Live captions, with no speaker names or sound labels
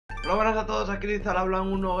Hola, buenas a todos, aquí Lizal habla en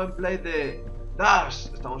un nuevo gameplay de Dash.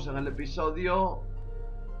 Estamos en el episodio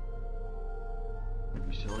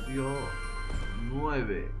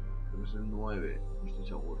 9. Creo que es el 9, no estoy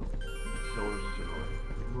seguro. No estoy seguro si es el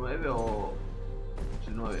 9. 9 o...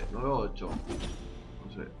 Sí, 9 o 8.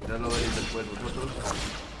 No sé, ya lo veréis después vosotros.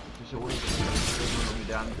 Estoy seguro que no lo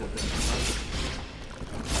miré antes de empezar.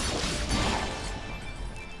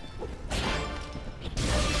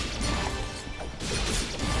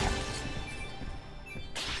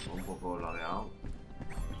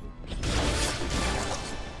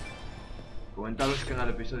 Comentaros que en el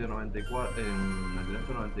episodio 94, en el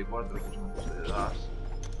directo 94, que es un episodio de Dash,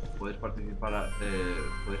 podéis participar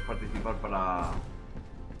para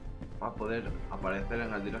poder aparecer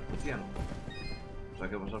en el directo 100. O sea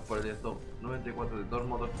que pasar por el directo 94. De todos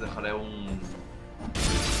modos te dejaré por el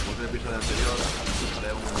episodio anterior, te dejaré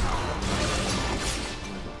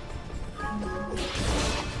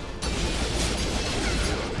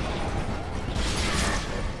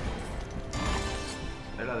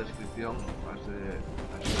en la descripción a ese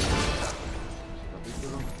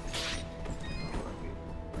capítulo. Por aquí.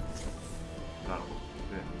 Largo.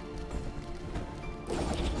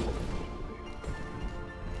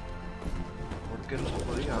 ¿Por qué no se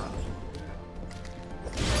podía? Vale.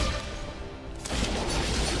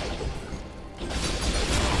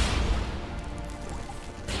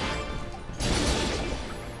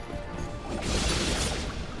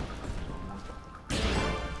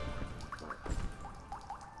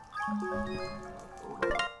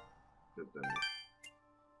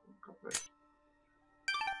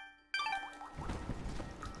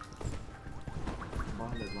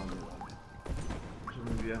 Eso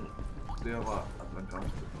muy bien. Estoy atrancado.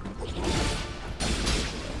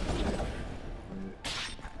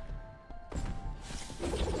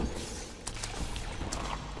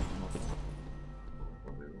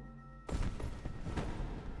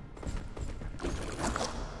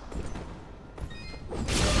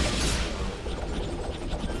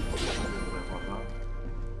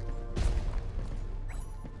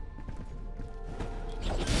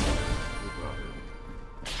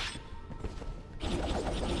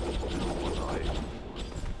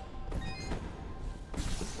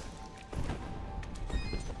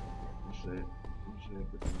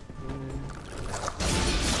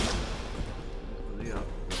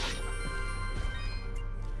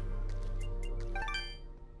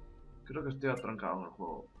 Creo que estoy atrancado en el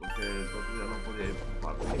juego, porque el otro día no podía ir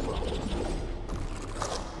por Participar.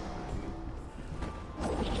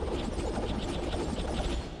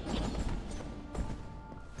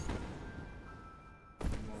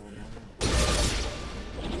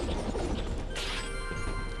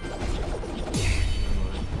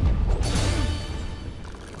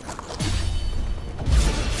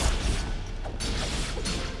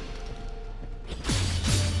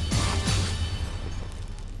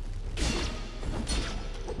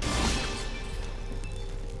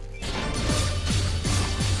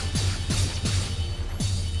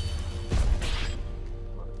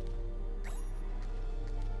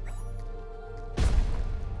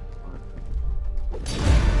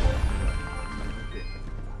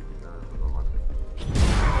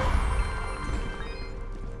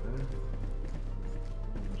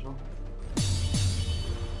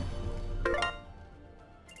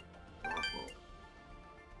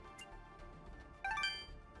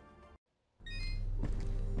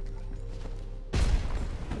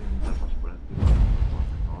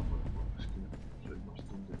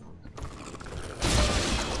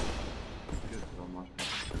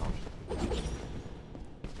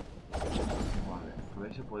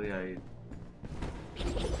 Se podía ir. ¿Qué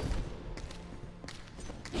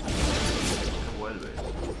vuelves?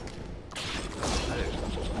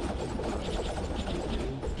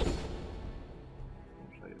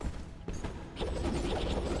 Vamos a ir.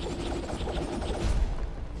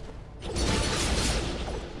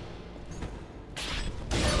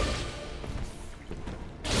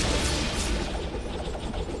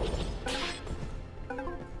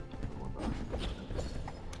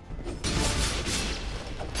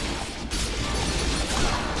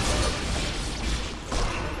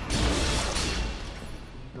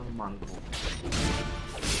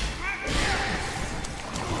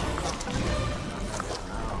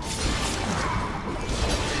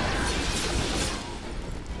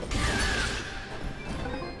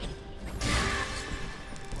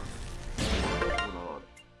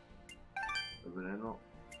 El veneno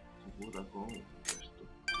se cura con esto.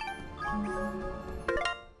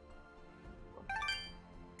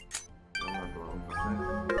 Voy a tomar un café.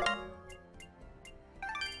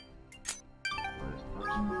 Ahí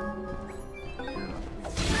está.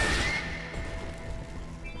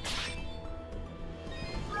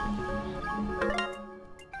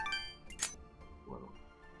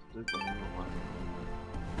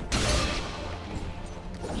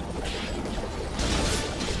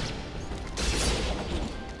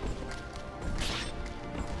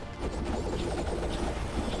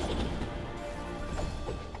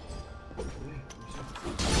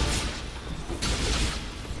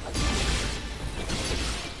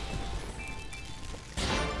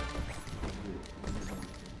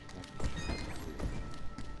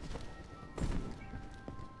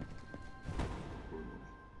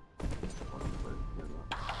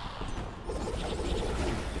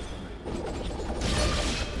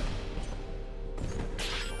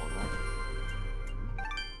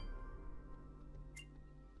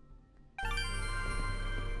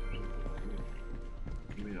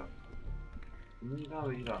 Mira,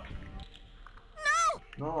 mira.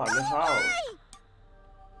 No, alejaos.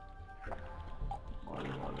 Vale.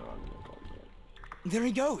 There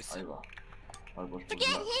he goes. Ahí va. Vale, pues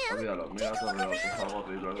olvídalo. Mira todo lo que es algo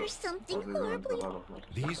horrible. Horriblemente raro.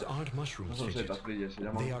 These aren't mushroom No son stitches. setas, brilles, se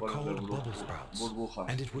llaman They are bolas de called bubble sprouts, burbujas.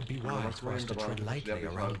 and it would be Lo más wise for us to conveniente tread para lightly sería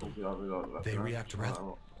around pisar them. con cuidado alrededor. They react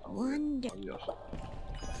rather. Adiós.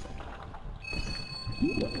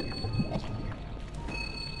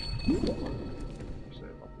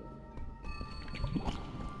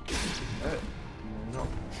 No.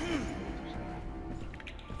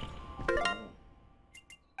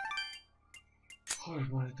 Joder,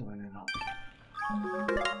 maldito veneno.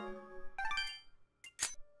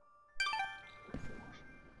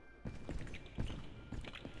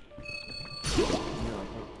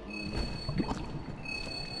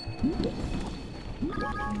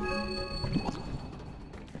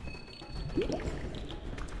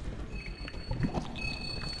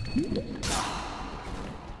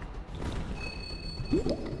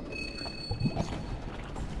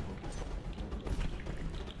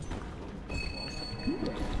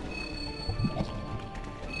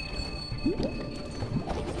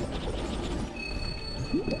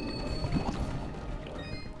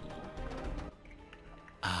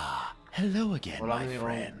 Hello again, Hola, my amigo.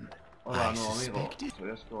 friend. Hola, I no, amigo. suspected.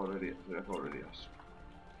 Sabías que volverías.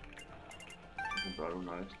 Voy a comprar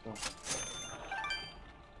una de estas.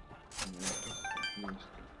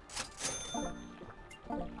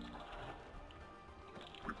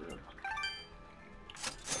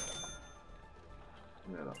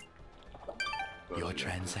 Mira. Your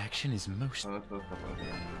transaction is most. Me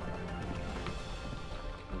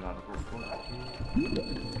largo por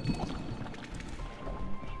aquí.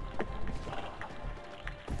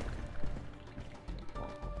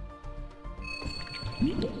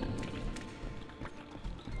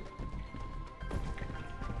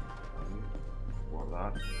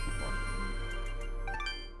 Guardar.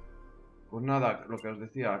 Pues nada, lo que os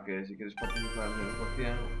decía, que si queréis participar en el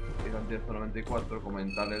 100%, ir al 1094,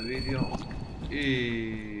 comentar el vídeo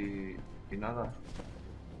y nada.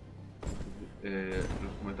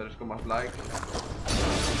 Los comentarios con más likes.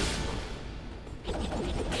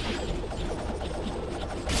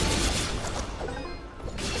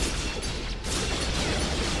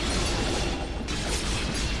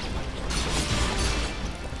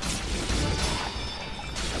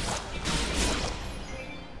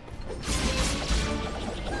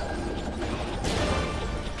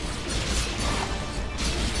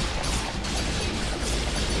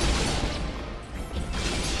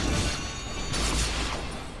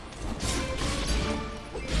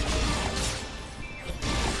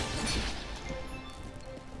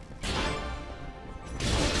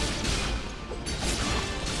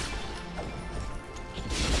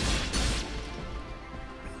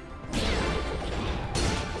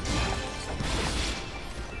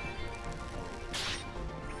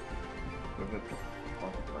 Perfecto.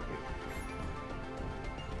 Vamos por aquí.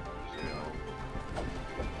 Sí,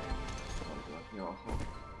 vamos por aquí abajo.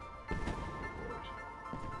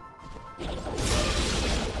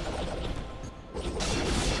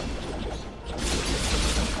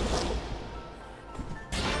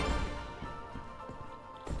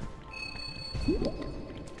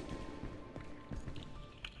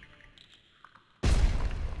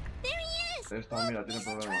 Esta, mira, tiene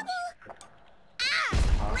problemas.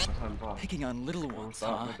 Deja en paz. Picking on little ones,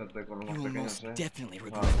 huh? Meterte con los You más will pequeños, most definitely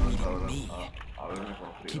regret Haberme meeting me.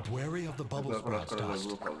 conocido. Keep wary of the bubble Esto con las sprouts, cosas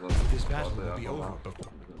del Dust. brujo, This battle will be over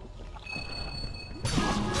before.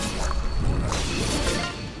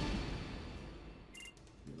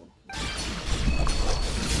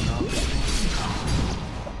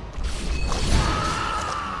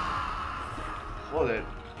 Joder,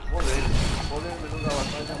 menuda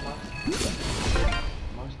batalla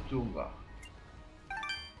más chunga.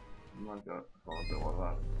 No hay que acabamos de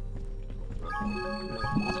guardar.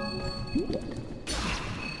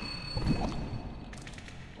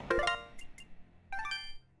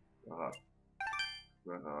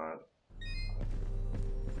 Voy a acabar.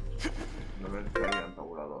 No ver que hay en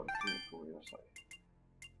tabulador. Sí, comidas hay.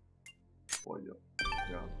 Pollo.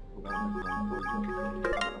 Ya, curarme con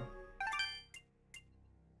pollo.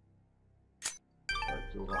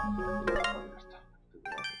 Lechuga. Ya está.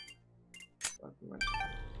 Aquí me está.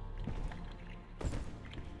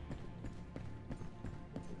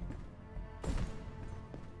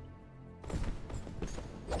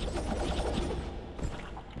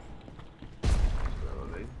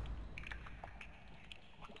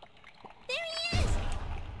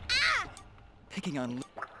 Picking on.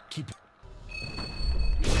 Keep.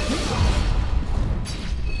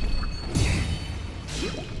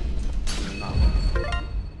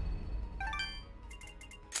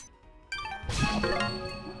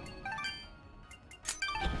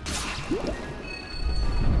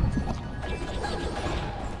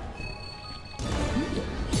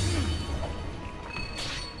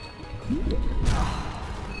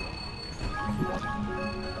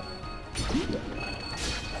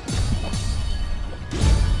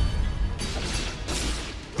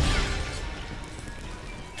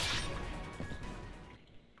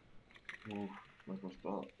 Me ha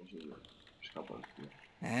costado posible escapar, tío.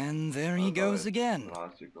 And there he goes again.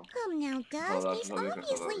 Clásico. Come now, Gus. Todas He's las había que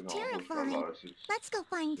hacer obviously la misma, vamos a buscarlo, a terrified. ver si Let's go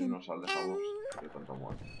find him. nos alejamos de tanta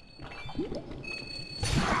muerte.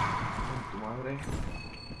 Tu madre.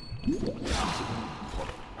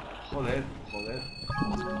 Joder, joder.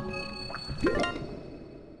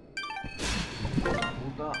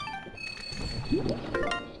 Puta.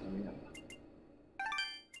 Esta mierda.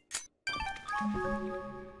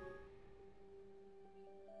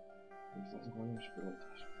 Estas son las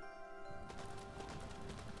pelotas.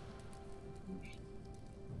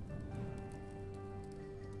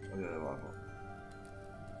 Oye, de barro.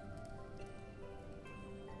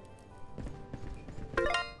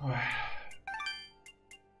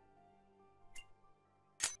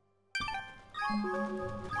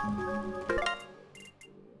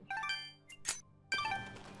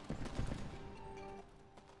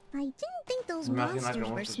 I didn't think those Imagina que monsters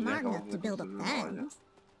were monstruos smart serían enough to capaces build de a construir una valla. fence.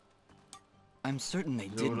 I'm certain they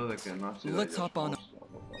Seguro de didn't. que no ha sido Let's ellos, hop on. vamos a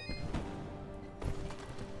rotar.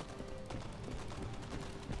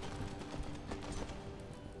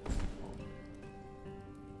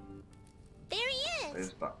 There he Ahí is.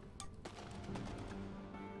 está.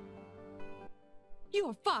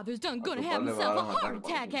 Your father's done A gonna tu have padre va a himself a dar un heart ataque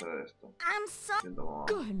cuando attack. suceda esto. I'm sorry. Siento, mamá.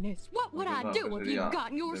 Goodness, what would I Pensaba do que if sería you'd gotten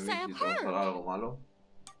de mí yourself si te pasara hurt? algo malo.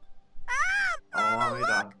 Mamá,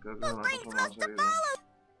 mira, creo que una cosa me ha seguido.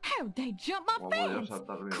 How'd they jump my ¿Cómo podía fence?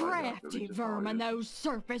 saltar mi valla? Qué Crafty bichos tan vermin, odiosos. those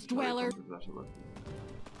surface Soy dwellers. contemplárselo.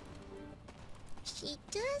 She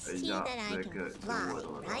does see Ella that I ve can que es fly,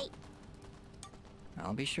 bueno, ¿verdad? right?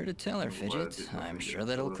 I'll be sure to tell her, No puede Fidget. decir I'm que sure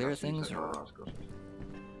that'll seguro que clear así se things acaban up. las cosas.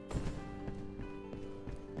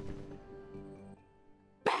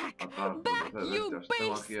 Back, Atrás, back, entonces, you bestias.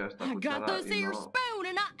 Tengo aquí beast! esta I got cuchara this y here no spoon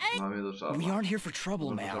and I ha ain't... habido usarla. We aren't here for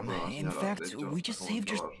trouble, No se ma'am. prueba, In señora. fact, De hecho, we just saved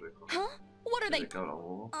comentaba your... a su hijo. Huh? What are ¿De they... qué habla,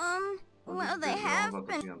 bobo? Well, Dice they que have llevamos rato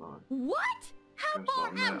been. siguiéndome. What? How Que hasta far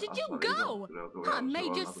dónde out did ha you salido, go? creo que voy a I may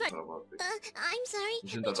observar just una say... cuchara para ti. I'm sorry. Lo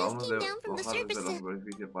siento, We just acabamos de came down from the bajar surface desde la to...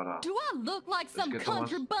 superficie para... Do I look like Es some que tomas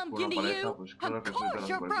country por bumpkin una to pareja, you? pues Of claro que soy de course la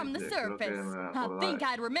you're from the superficie. Creo que surface. me I acordaré. think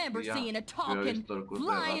I'd remember Ya, seeing a yo he talking, visto el cruce de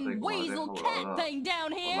rata y flying comadreja weasel voladora cat thing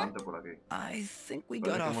down here. volante por aquí. I think we Parece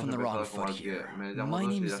got que off hemos on the wrong empezado como foot al pie. here. Me llamo My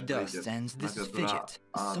Lucy y name's ya estoy Dust, Fidget. and Una this is criatura Fidget.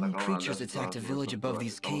 ha Some atacado a una creatures aldea attacked a sobre village above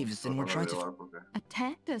these estamos caves, and we're tratando de trying to... llevar porque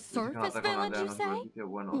Attacked a dicen que surface ataca una village, aldea you en say? superficie,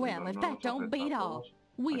 bueno, Well, mientras if no that nos don't afecta a beat all, todos.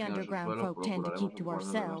 we Aquí en el underground subsuelo folk tend to keep to procuraremos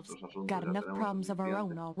ocuparnos de ourselves. nuestros asuntos, Got ya enough tenemos problems of our suficiente own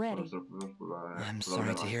con already. nuestros propios I'm sorry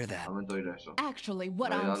to problemas. hear that. Lamento oír eso. Actually,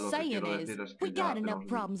 what En realidad, I'm lo que saying quiero is, decir es que we ya got enough tenemos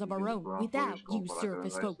problems of our suficientes own problemas without propios como you para que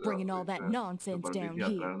surface vengáis folk de bringing all that superficie nonsense a down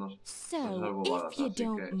here. traernos esas So, bobadas, if you así que,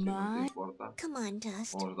 don't si no te mind... importa, Come on,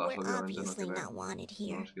 Dust. vamos, Dust, We're obviamente no obviously quiere- not wanted no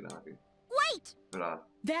here. nos quieren aquí. Wait! Esperad,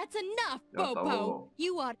 That's enough, Ya está, Bobo. bobo.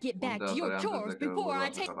 You ought to get back ponte to a your tarea antes chores de que before vuelva I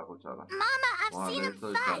a take... sacar la cuchara. Mama, I've Vamos a seen ver, them esto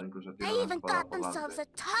está, fight. incluso tiene They una even espada got por themselves a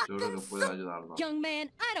delante. Seguro que talking puede ayudarnos. Young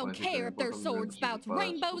man, I don't Pues si te care if their importan sword bien sus spouts espadas,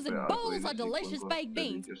 rainbows and super bowls arcoíris of y delicious cuencos baked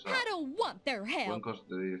beans. deliciosas- I don't want their help. Cuencos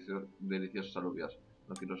deliciosas alubias.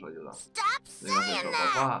 No quiero su ayuda. Stop Digas saying eso,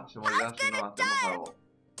 that! papá, se morirá si no hacemos algo.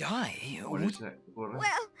 Die? What? Morirse, ocurre.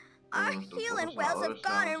 Well, our Nuestros healing pozos wells ahora have se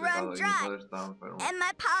gone han and secado run y mi dry. padre está enfermo. And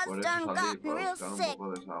my pa's Por eso done salí gotten para real buscar un sick.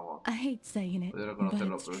 poco de esa agua. I hate saying it, Podría but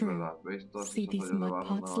reconocerlo, it's pero es true. verdad. ¿Veis todos See estos these hoyos de mud barro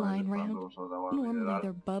pots nuevamente lying buscando around? vasos de agua Normally mineral?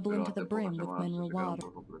 they're bubbling Pero to the hace brim pocas with semanas se mineral secaron water.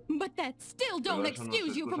 por completo. But that still Pero don't eso no es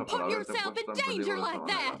excuse you from excusa para putting haberte yourself in puesto en danger peligro de like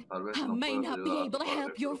esta that. manera. Tal vez I no may puedas not be ayudar a tu able to padre,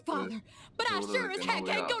 help your pero puedes- father, but I seguro sure de as que no heck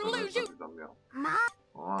voy a ain't gonna perder lose you. a ti también. Mom,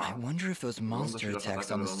 I Mamá, wonder if those ¿dónde monster si los attacks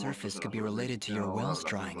ataques on de the los surface monstruos could be en la related to superficie your ahora wells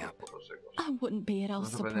las drying hacen up? con los secos? I wouldn't be at all No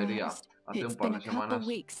sorprendería. surprised. Hace It's un par been a de couple semanas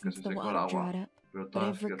weeks que since se the secó el water agua, dried up. pero But todas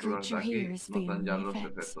las every criaturas de creature aquí here is notan feeling ya the los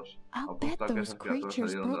effects. efectos. I'll bet Apuesto a que those esas criaturas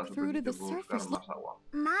creatures salieron de la broke through to superficie the por buscar surface. más agua.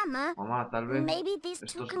 Mama, Mamá, tal vez maybe these two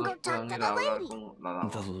estos can dos go talk puedan to ir the a hablar lady. con la dama.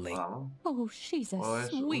 The lady. ¿La dama? Oh, she's a O es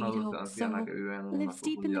sweet una dulce old anciana soul. que vive en unas Lives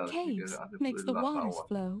deep in the profundidades y que caves, hace makes the fluir las waters aguas.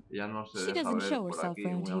 flow. Ella no se She deja doesn't ver show por herself aquí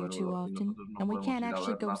around muy a here too menudo y often, nosotros no and we podemos can't ir a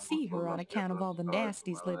actually go verla see por her todas on las account of piedras all the cada vez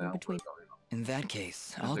que nasties living merodean por between. el camino. In that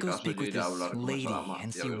case, En I'll este go caso speak yo with iré a this hablar con lady esa dama and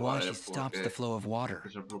y see why averiguaré she por stops qué the flow of water.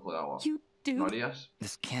 es el flujo de agua. You ¿Lo do? harías?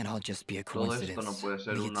 This can't all just be a Todo esto no coincidence. puede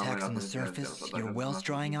ser The una attacks mera on the coincidencia. Los surface, your ataques en wells las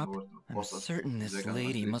drying up. vuestros I'm pozos certain se this secan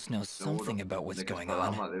lady así. must know Seguro something about what's de que going esta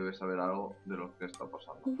on. dama debe saber algo de lo que está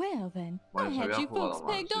pasando. Well then, I Vale, se had había you folks jugado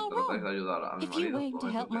mal. Si pegged all tratáis de wrong. ayudar a mi If you marido, aim to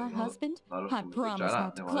prometo help que my no husband, daros I mi promise cuchara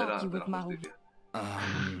not de to madera clock you de with la my... justicia.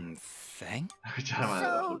 Thank. Cuchara de madera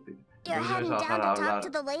de la So- justicia.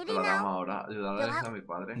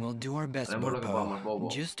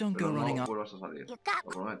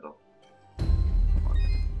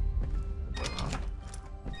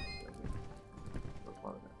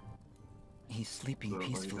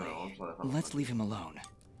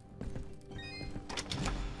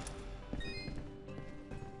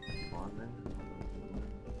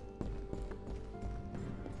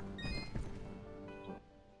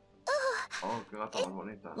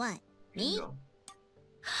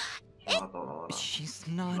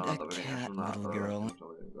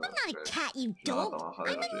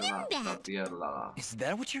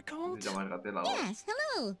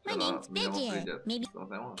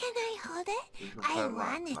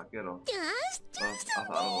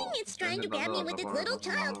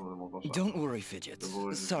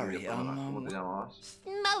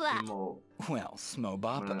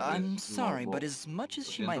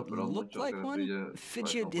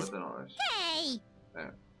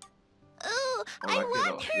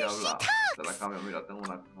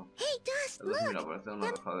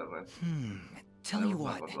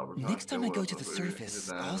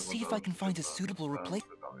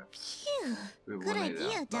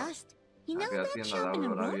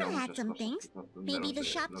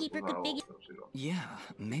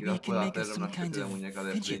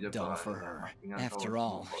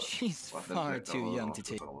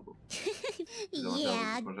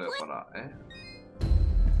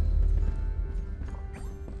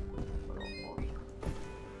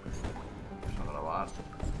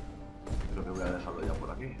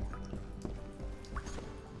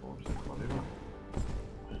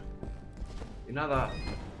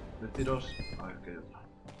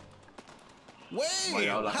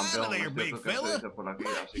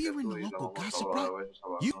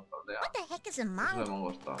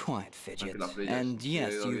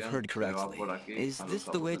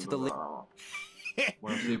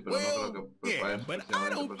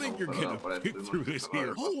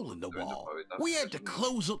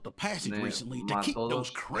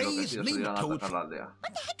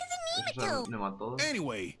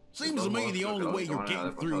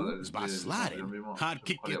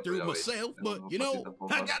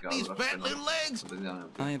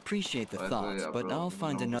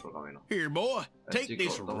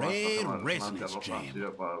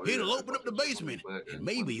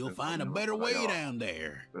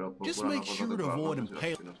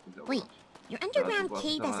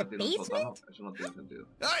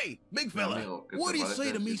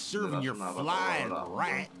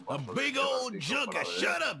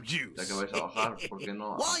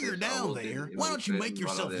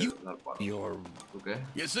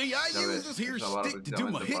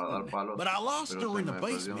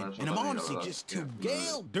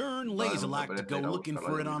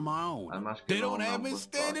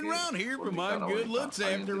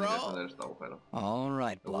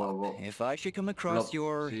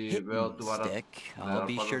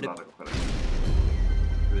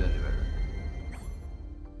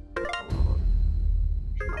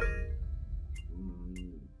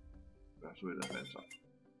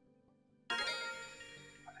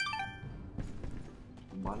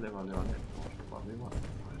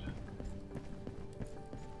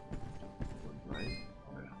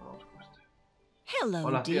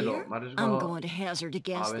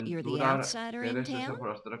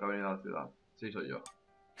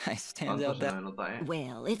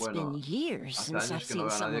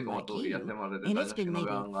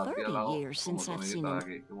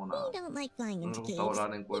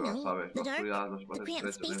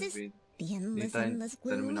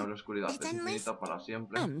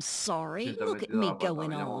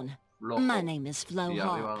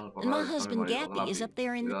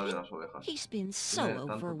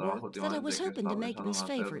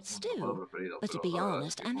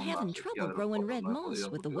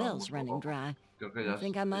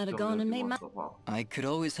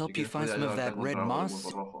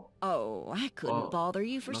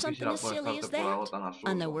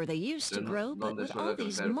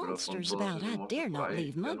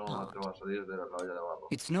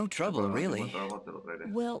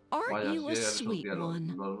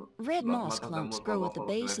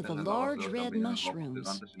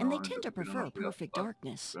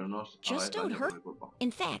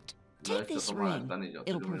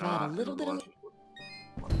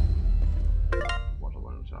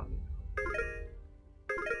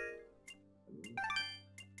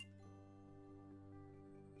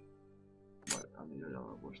 Vale, anillo ya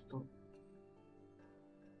lo he puesto.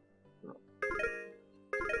 Pero,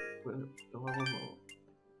 pues, tengo algo nuevo.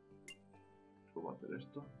 ¿Cómo hacer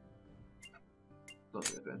esto?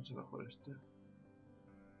 ¿Dónde defensa? Mejor este.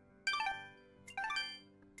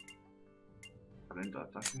 40 de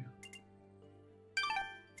ataque.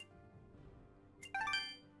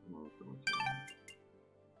 No tengo mucho.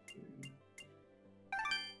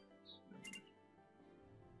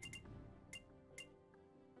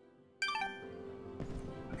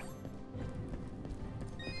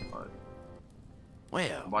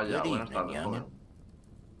 Well, Vaya, good buenas evening, tardes, youngin. joven.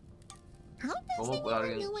 How does ¿Cómo puede anyone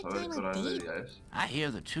alguien know what saber time qué hora of del day? día es? I hear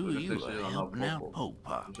the two of Porque you estoy are siguiendo helping out poco.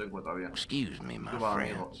 Popa. No se encuentra bien. Excuse me, my Disculpa,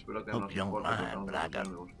 amigo. friends. Espero que no Hope se you don't importe porque mind, tengo but I que got...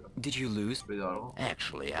 mi búsqueda. Did you lose? ¿Pido algo?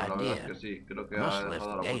 Actually, Pues I la verdad es que did. sí. Creo que Must ha have left dejado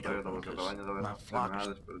the la gate puerta abierta open porque el because rebaño de my ovejas flock... me ha I'm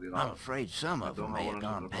desperdigado. afraid some of Tengo them may have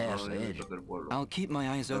algunos gone otros past the controles edge. del pueblo. I'll keep my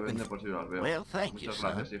eyes Deben open. de por si las veo. Well, thank you, Muchas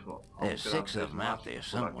son. gracias, hijo. Aún There's quedan 6 of 6 them out más there por aquí,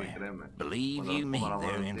 somewhere. créeme. Believe Cuando you les me, ponga la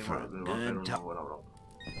they're mano in encima, for a les va a hacer good una time. buena broma.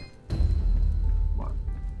 Vale.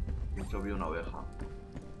 Mucho vi una oveja.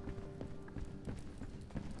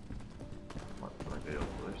 Vale, por aquí hay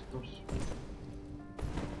otro de estos.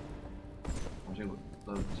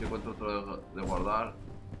 Si encuentro otro de guardar,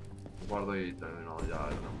 guardo y termino ya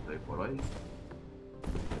el gameplay por hoy.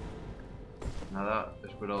 Nada,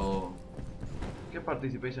 espero que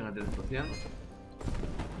participéis en el directo 100.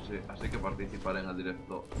 Sí, así que participaré en el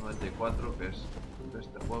directo 94, que es de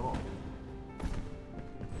este juego.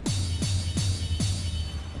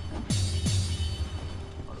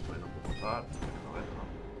 Vale, por ahí no puedo pasar. A ver, no.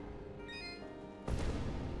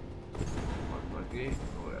 Vale, por aquí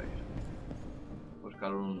no voy a ir.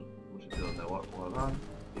 Buscar un sitio donde guardar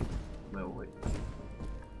y me voy.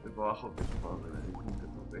 Voy para abajo, que es para donde me dicen que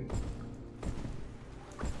tengo que ir.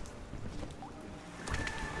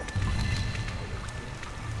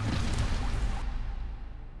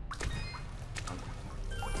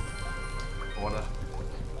 Guardar.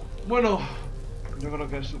 Bueno, yo creo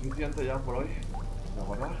que es suficiente ya por hoy. Voy a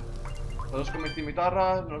guardar. Todos con mi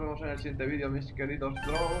cimitarra. Nos vemos en el siguiente vídeo, mis queridos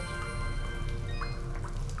drones.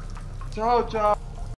 Chao, chao.